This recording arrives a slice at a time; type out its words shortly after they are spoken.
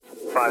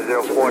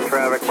504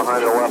 traffic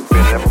behind the left in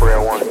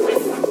Embraer 1.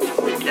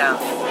 Down.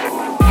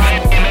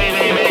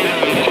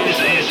 This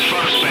is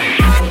Foxbank.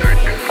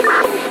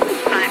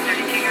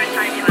 532, you're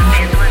assigned to Los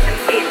Angeles and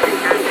East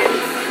Wisconsin.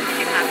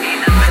 You copy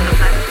that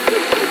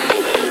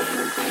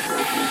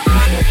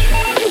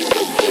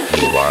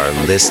 505? You are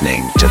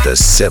listening to the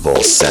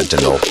Civil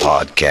Sentinel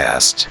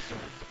Podcast.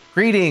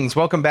 Greetings.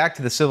 Welcome back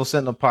to the Civil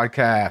Sentinel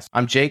Podcast.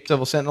 I'm Jake,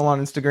 Civil Sentinel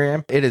on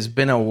Instagram. It has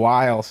been a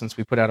while since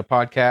we put out a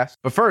podcast.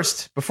 But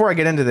first, before I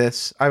get into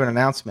this, I have an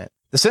announcement.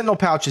 The Sentinel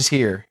pouch is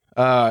here.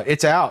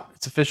 It's out.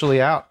 It's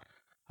officially out.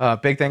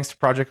 Big thanks to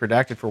Project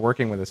Redacted for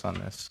working with us on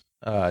this.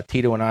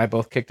 Tito and I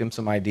both kicked him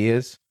some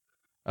ideas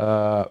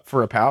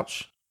for a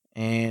pouch,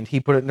 and he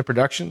put it into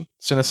production,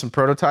 sent us some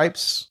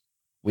prototypes.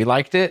 We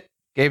liked it,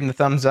 gave him the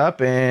thumbs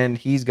up, and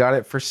he's got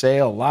it for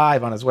sale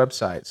live on his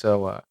website.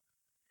 So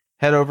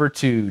head over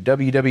to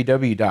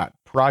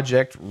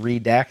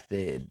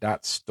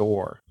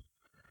www.projectredacted.store.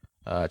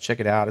 Check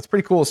it out. It's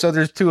pretty cool. So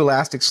there's 2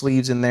 elastic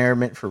sleeves in there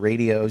meant for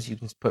radios. You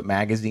can put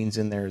magazines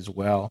in there as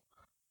well.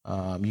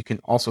 You can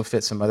also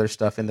fit some other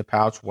stuff in the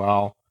pouch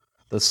while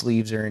the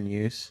sleeves are in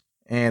use.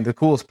 And the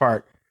coolest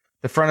part,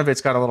 the front of it's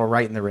got a little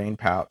Right in the Rain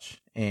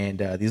pouch and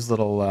these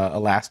little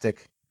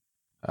elastic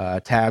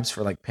tabs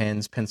for like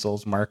pens,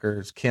 pencils,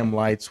 markers, chem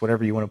lights,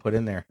 whatever you want to put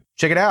in there.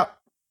 Check it out.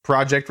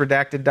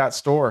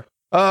 Projectredacted.store.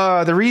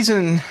 The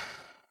reason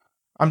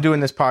I'm doing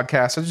this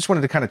podcast, I just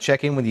wanted to kind of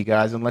check in with you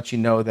guys and let you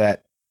know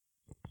that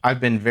I've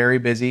been very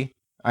busy.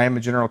 I am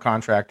a general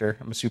contractor.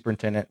 I'm a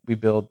superintendent. We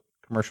build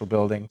commercial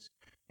buildings,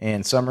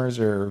 and summers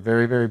are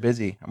very, very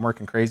busy. I'm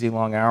working crazy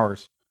long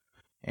hours.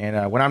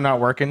 And when I'm not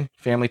working,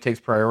 family takes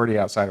priority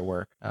outside of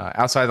work.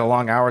 Outside of the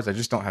long hours, I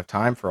just don't have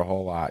time for a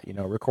whole lot. You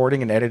know,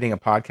 recording and editing a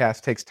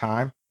podcast takes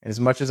time. And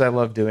as much as I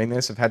love doing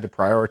this, I've had to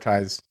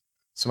prioritize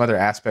some other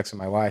aspects of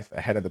my life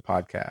ahead of the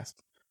podcast.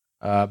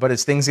 But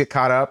as things get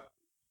caught up,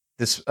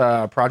 this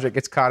project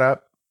gets caught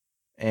up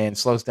and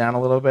slows down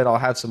a little bit, I'll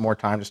have some more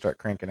time to start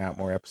cranking out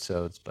more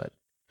episodes. But,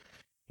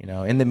 you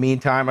know, in the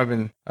meantime, I've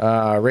been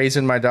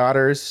raising my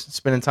daughters,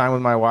 spending time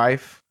with my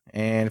wife,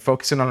 and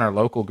focusing on our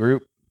local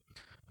group.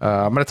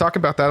 I'm going to talk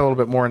about that a little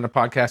bit more in the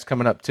podcast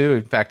coming up, too.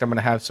 In fact, I'm going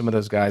to have some of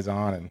those guys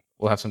on, and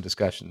we'll have some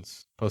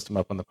discussions, post them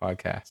up on the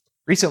podcast.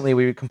 Recently,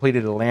 we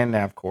completed a land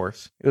nav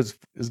course. It was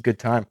a good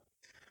time.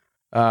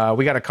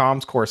 We got a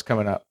comms course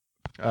coming up.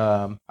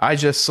 I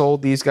just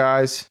sold these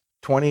guys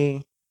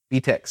 20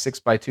 VTech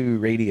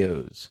 6x2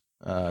 radios,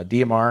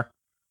 DMR.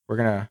 We're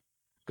going to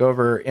go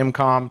over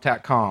MCOM,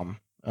 TACCOM.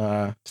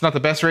 It's not the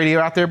best radio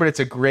out there, but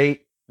it's a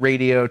great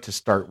radio to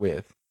start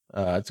with.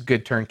 It's a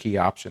good turnkey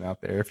option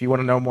out there. If you want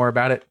to know more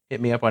about it,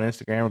 hit me up on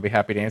Instagram. I'll be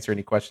happy to answer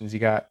any questions you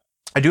got.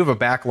 I do have a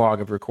backlog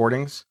of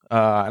recordings,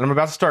 and I'm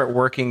about to start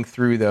working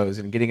through those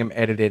and getting them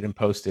edited and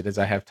posted as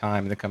I have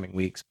time in the coming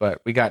weeks.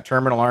 But we got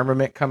Terminal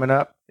Armament coming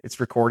up.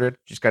 It's recorded.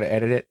 Just got to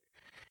edit it.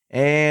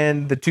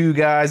 And the 2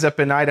 guys up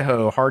in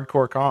Idaho,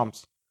 Hardcore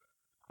Comms.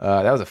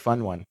 That was a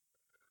fun one.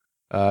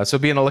 So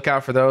be on the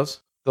lookout for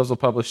those. Those will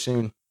publish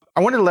soon.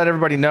 I wanted to let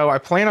everybody know I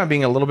plan on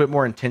being a little bit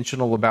more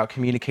intentional about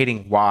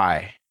communicating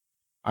why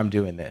I'm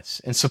doing this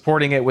and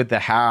supporting it with the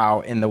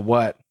how and the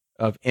what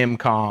of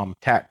MCOM,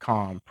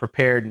 TACCOM,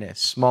 preparedness,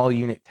 small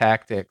unit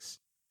tactics,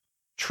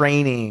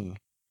 training.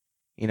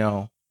 You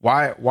know,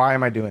 why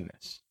am I doing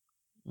this?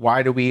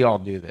 Why do we all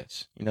do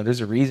this? You know,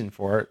 there's a reason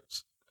for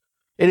it.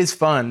 It is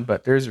fun,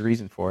 but there's a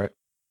reason for it.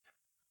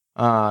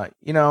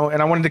 You know,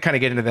 and I wanted to kind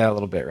of get into that a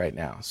little bit right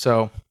now.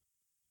 So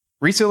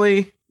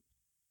recently,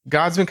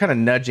 God's been kind of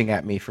nudging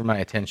at me for my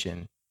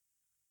attention.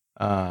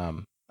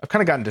 I've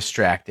kind of gotten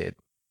distracted.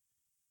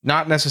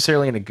 Not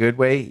necessarily in a good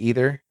way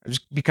either. I've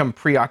just become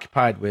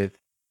preoccupied with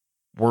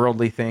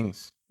worldly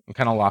things and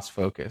kind of lost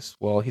focus.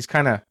 Well, he's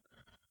kind of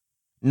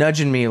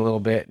nudging me a little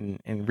bit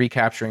and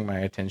recapturing my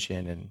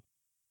attention and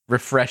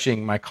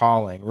refreshing my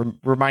calling,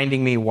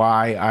 reminding me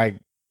why I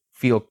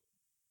feel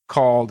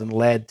called and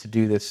led to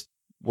do this,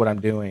 what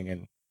I'm doing.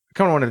 And I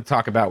kind of wanted to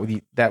talk about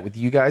that with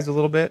you guys a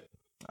little bit.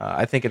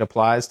 I think it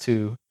applies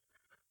to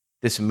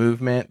this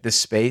movement, this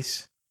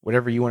space,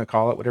 whatever you want to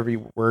call it, whatever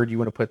word you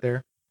want to put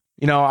there.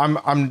 You know,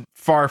 I'm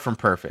far from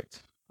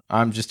perfect.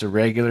 I'm just a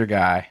regular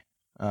guy.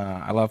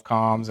 I love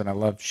comms and I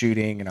love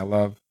shooting and I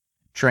love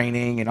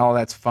training and all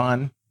that's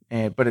fun.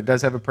 But it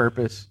does have a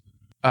purpose.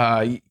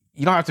 You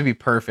don't have to be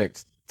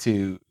perfect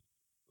to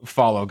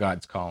follow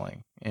God's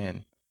calling.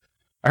 And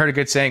I heard a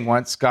good saying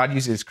once, God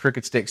uses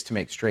crooked sticks to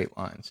make straight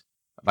lines.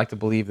 I'd like to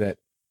believe that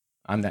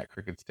I'm that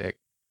crooked stick.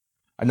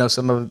 I know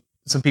some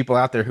people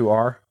out there who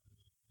are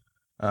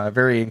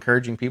very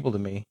encouraging people to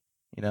me,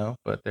 you know,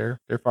 but they're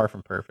far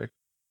from perfect.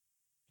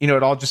 You know,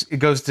 it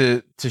goes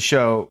to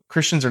show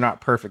Christians are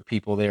not perfect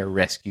people. They are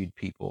rescued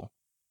people.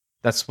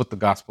 That's what the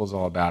gospel is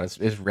all about,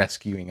 is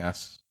rescuing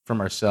us from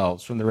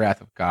ourselves, from the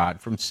wrath of God,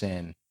 from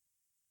sin.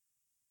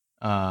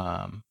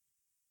 But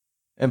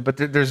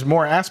there's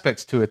more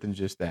aspects to it than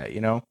just that, you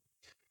know.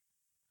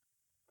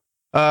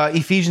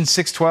 Ephesians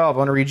 6:12, I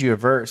want to read you a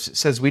verse. It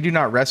says, "We do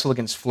not wrestle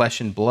against flesh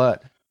and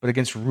blood, but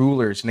against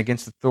rulers and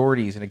against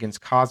authorities and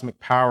against cosmic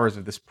powers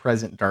of this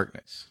present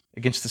darkness,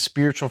 against the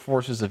spiritual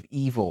forces of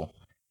evil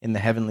in the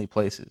heavenly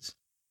places.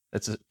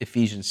 That's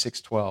Ephesians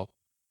 6:12.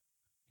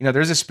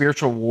 There's a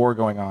spiritual war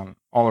going on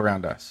all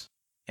around us.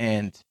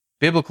 And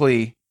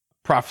biblically,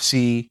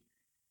 prophecy,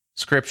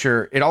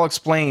 scripture, it all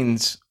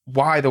explains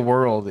why the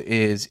world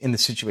is in the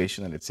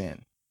situation that it's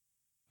in,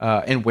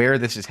 and where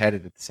this is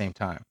headed at the same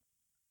time.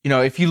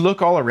 If you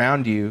look all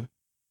around you,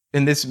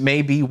 and this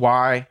may be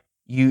why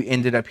you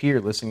ended up here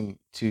listening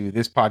to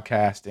this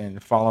podcast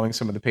and following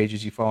some of the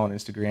pages you follow on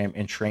Instagram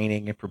and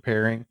training and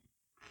preparing.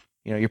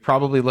 You're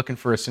probably looking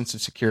for a sense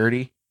of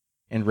security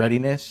and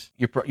readiness.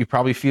 You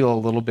probably feel a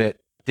little bit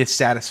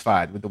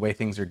dissatisfied with the way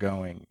things are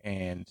going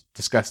and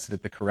disgusted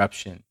at the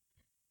corruption.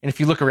 And if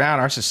you look around,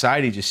 our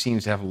society just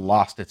seems to have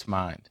lost its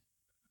mind.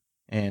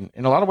 And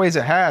in a lot of ways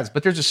it has,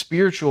 but there's a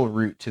spiritual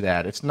root to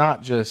that. It's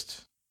not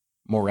just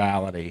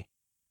morality.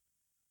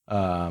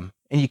 And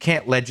you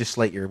can't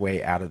legislate your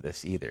way out of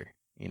this either.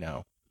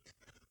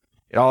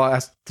 It all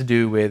has to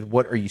do with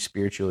what are you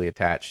spiritually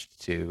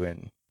attached to.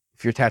 And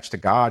if you're attached to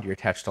God, you're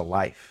attached to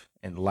life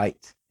and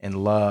light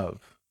and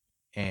love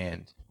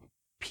and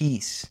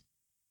peace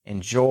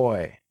and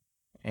joy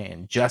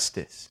and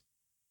justice.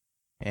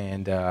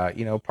 And,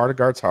 part of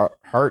God's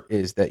heart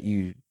is that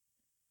you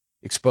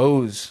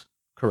expose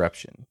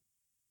corruption,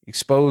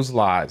 expose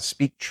lies,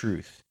 speak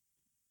truth,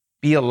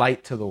 be a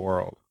light to the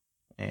world.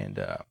 And,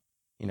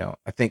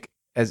 I think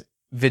as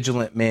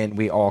vigilant men,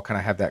 we all kind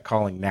of have that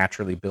calling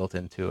naturally built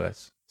into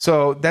us.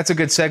 So that's a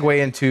good segue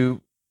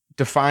into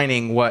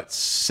defining what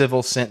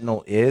civil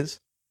sentinel is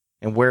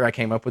and where I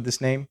came up with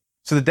this name.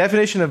 So the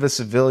definition of a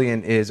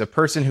civilian is a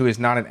person who is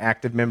not an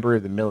active member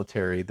of the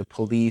military, the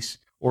police,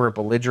 or a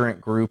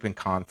belligerent group in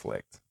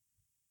conflict.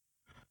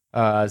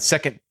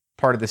 Second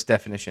part of this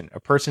definition, a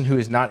person who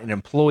is not an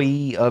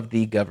employee of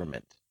the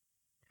government.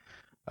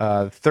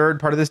 Third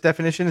part of this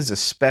definition is a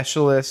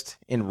specialist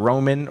in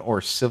Roman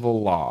or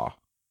civil law.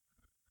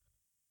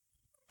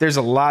 There's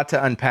a lot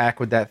to unpack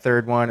with that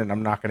third one, and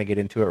I'm not going to get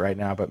into it right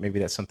now, but maybe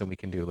that's something we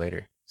can do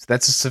later. So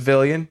that's a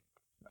civilian.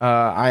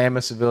 I am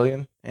a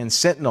civilian. And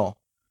sentinel.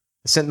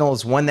 A sentinel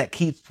is one that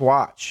keeps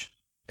watch,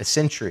 a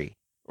sentry,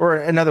 or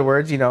in other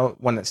words,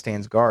 one that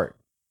stands guard.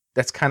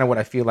 That's kind of what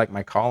I feel like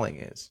my calling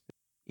is.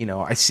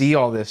 I see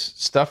all this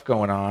stuff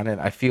going on, and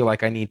I feel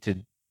like I need to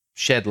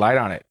shed light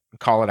on it,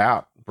 call it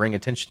out, bring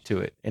attention to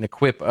it, and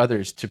equip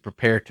others to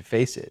prepare to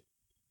face it.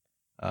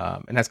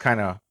 And that's kind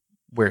of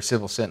where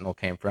Civil Sentinel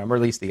came from, or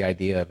at least the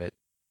idea of it.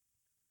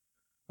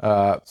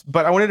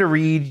 But I wanted to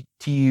read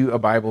to you a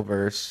Bible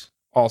verse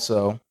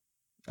also.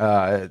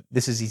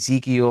 This is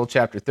Ezekiel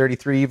chapter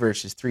 33,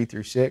 verses 3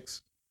 through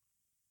 6.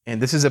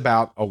 And this is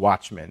about a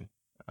watchman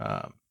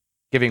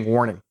giving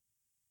warning.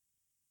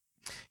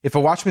 If a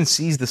watchman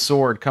sees the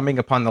sword coming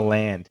upon the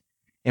land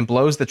and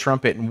blows the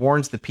trumpet and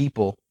warns the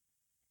people,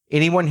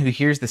 anyone who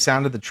hears the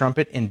sound of the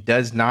trumpet and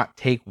does not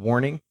take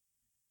warning,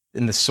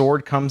 then the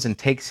sword comes and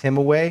takes him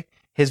away,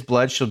 his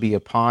blood shall be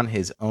upon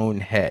his own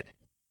head.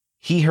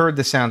 He heard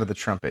the sound of the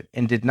trumpet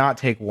and did not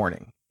take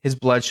warning, his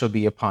blood shall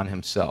be upon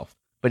himself.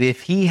 But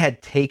if he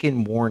had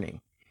taken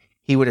warning,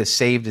 he would have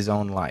saved his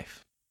own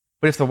life.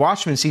 But if the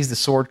watchman sees the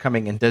sword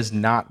coming and does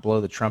not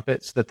blow the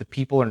trumpet, so that the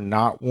people are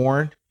not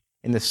warned,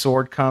 and the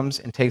sword comes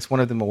and takes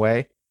one of them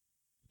away,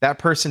 that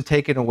person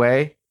taken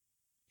away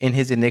in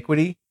his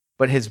iniquity,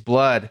 but his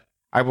blood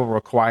I will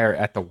require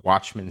at the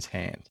watchman's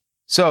hand.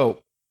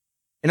 So,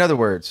 in other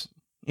words,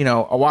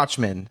 a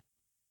watchman,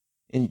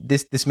 and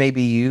this may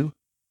be you,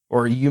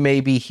 or you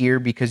may be here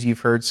because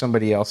you've heard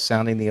somebody else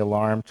sounding the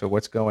alarm to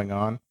what's going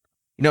on.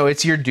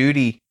 It's your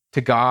duty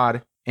to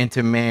God and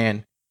to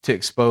man to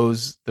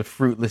expose the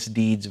fruitless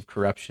deeds of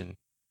corruption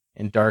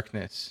and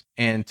darkness,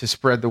 and to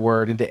spread the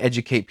word, and to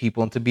educate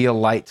people, and to be a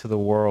light to the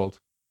world,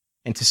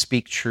 and to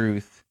speak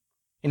truth.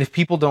 And if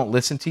people don't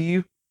listen to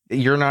you,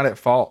 you're not at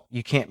fault.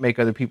 You can't make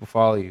other people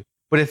follow you.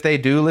 But if they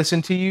do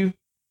listen to you,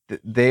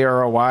 they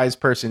are a wise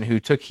person who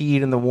took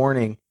heed in the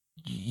warning.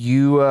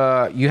 You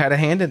had a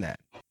hand in that,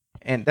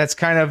 and that's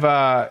kind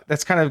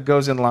of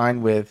goes in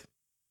line with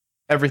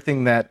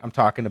everything that I'm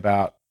talking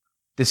about.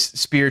 This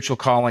spiritual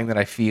calling that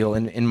I feel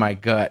in my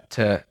gut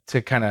to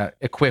kind of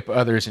equip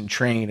others and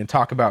train and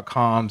talk about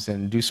comms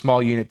and do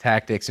small unit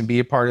tactics and be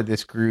a part of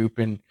this group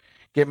and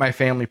get my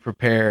family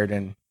prepared.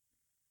 And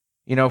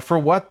for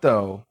what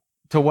though?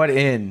 To what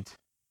end?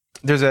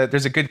 There's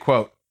a good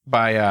quote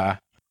by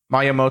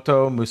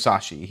Miyamoto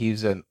Musashi.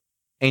 He's an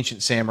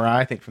ancient samurai,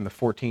 I think from the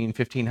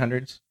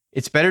 1500s.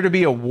 It's better to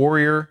be a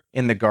warrior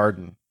in the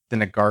garden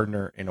than a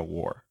gardener in a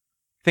war.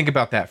 Think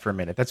about that for a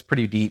minute. That's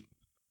pretty deep.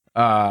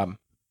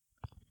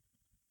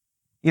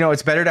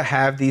 It's better to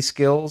have these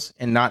skills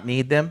and not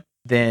need them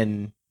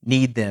than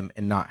need them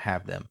and not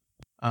have them.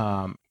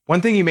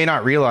 One thing you may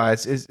not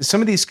realize is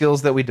some of these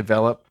skills that we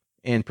develop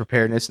in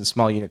preparedness and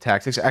small unit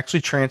tactics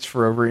actually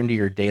transfer over into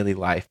your daily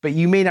life, but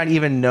you may not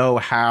even know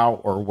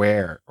how or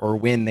where or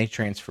when they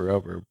transfer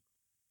over.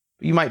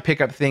 You might pick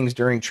up things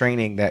during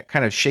training that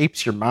kind of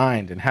shapes your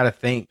mind and how to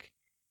think,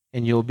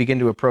 and you'll begin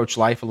to approach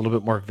life a little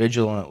bit more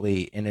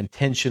vigilantly and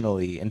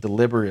intentionally and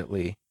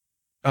deliberately.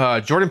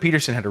 Jordan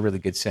Peterson had a really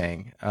good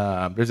saying.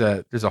 There's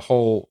a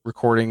whole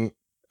recording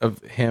of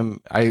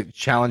him. I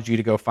challenge you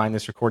to go find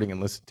this recording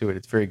and listen to it.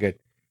 It's very good.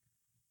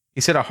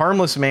 He said, "A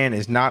harmless man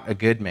is not a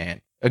good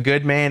man. A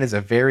good man is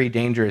a very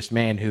dangerous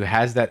man who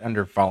has that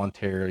under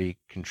voluntary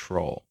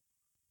control."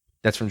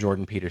 That's from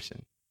Jordan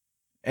Peterson.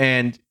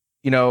 And,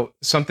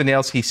 something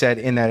else he said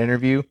in that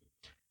interview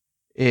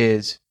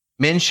is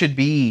men should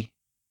be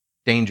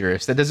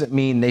dangerous. That doesn't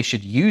mean they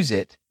should use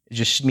it. It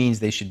just means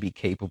they should be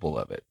capable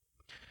of it.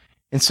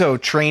 And so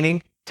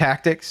training,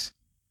 tactics,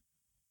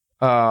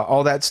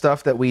 all that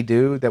stuff that we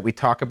do, that we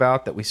talk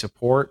about, that we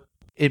support,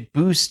 it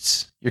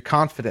boosts your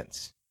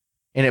confidence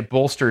and it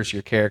bolsters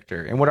your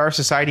character. And what our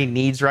society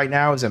needs right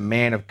now is a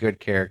man of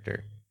good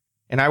character.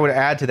 And I would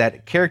add to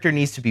that, character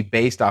needs to be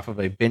based off of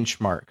a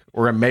benchmark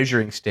or a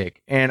measuring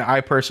stick. And I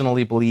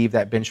personally believe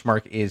that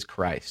benchmark is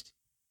Christ,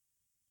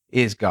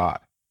 is God.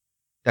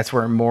 That's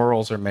where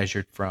morals are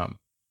measured from.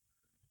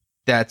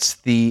 That's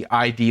the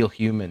ideal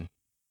human.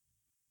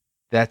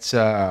 That's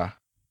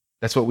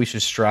what we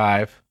should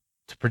strive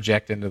to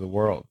project into the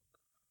world,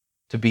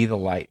 to be the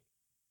light.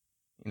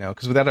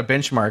 Because without a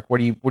benchmark, what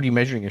are you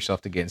measuring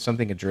yourself against?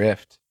 Something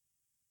adrift.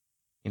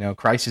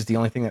 Christ is the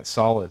only thing that's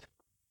solid.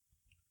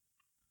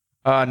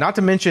 Not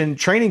to mention,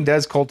 training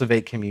does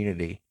cultivate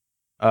community,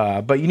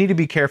 but you need to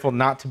be careful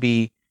not to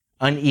be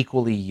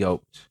unequally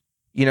yoked.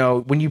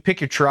 When you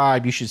pick your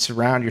tribe, you should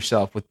surround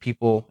yourself with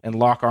people and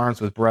lock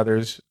arms with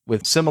brothers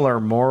with similar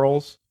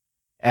morals,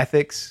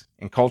 ethics,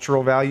 and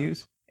cultural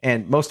values,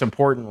 and most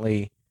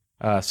importantly,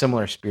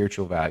 similar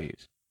spiritual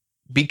values.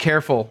 Be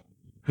careful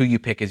who you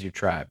pick as your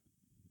tribe.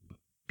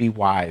 Be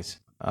wise.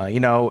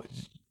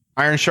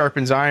 Iron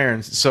sharpens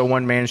iron, so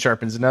one man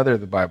sharpens another,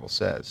 the Bible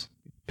says.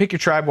 Pick your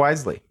tribe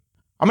wisely.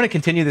 I'm going to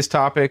continue this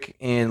topic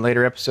in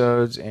later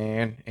episodes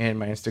and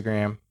my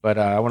Instagram, but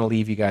I want to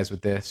leave you guys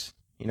with this.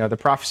 The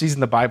prophecies in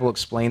the Bible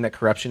explain that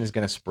corruption is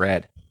going to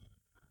spread.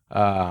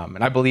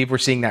 And I believe we're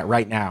seeing that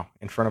right now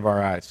in front of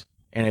our eyes,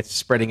 and it's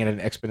spreading at an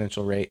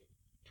exponential rate.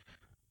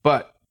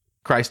 But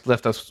Christ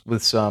left us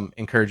with some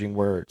encouraging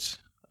words.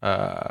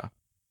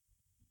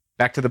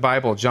 Back to the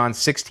Bible, John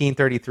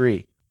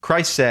 16:33.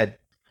 Christ said,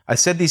 "I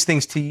said these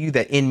things to you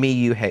that in me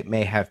you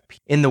may have peace.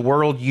 In the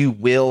world you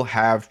will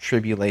have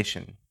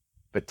tribulation,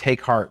 but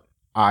take heart,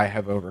 I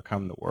have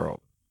overcome the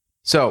world."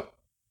 So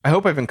I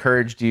hope I've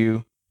encouraged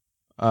you.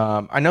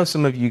 I know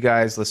some of you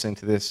guys listening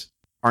to this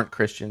aren't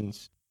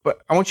Christians,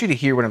 but I want you to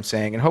hear what I'm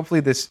saying, and hopefully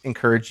this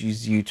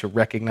encourages you to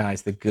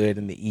recognize the good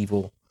and the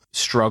evil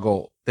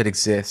struggle that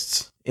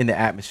exists in the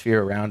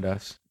atmosphere around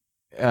us,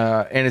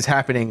 and is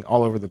happening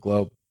all over the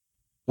globe.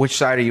 Which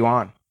side are you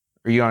on?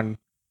 Are you on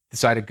the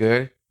side of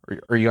good, or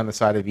are you on the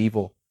side of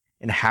evil?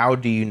 And how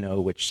do you know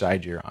which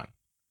side you're on?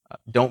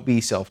 Don't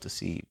be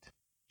self-deceived.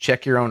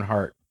 Check your own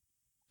heart.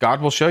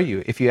 God will show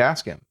you if you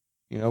ask him.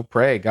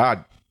 Pray,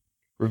 God,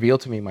 reveal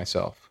to me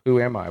myself. Who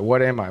am I?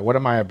 What am I? What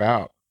am I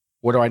about?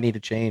 What do I need to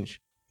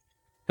change?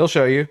 He'll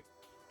show you.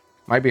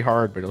 Might be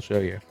hard, but he'll show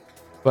you.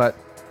 But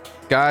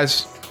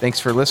guys, thanks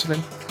for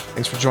listening.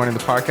 Thanks for joining the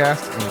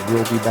podcast, and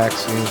we'll be back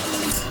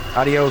soon.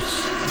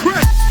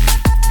 Adios.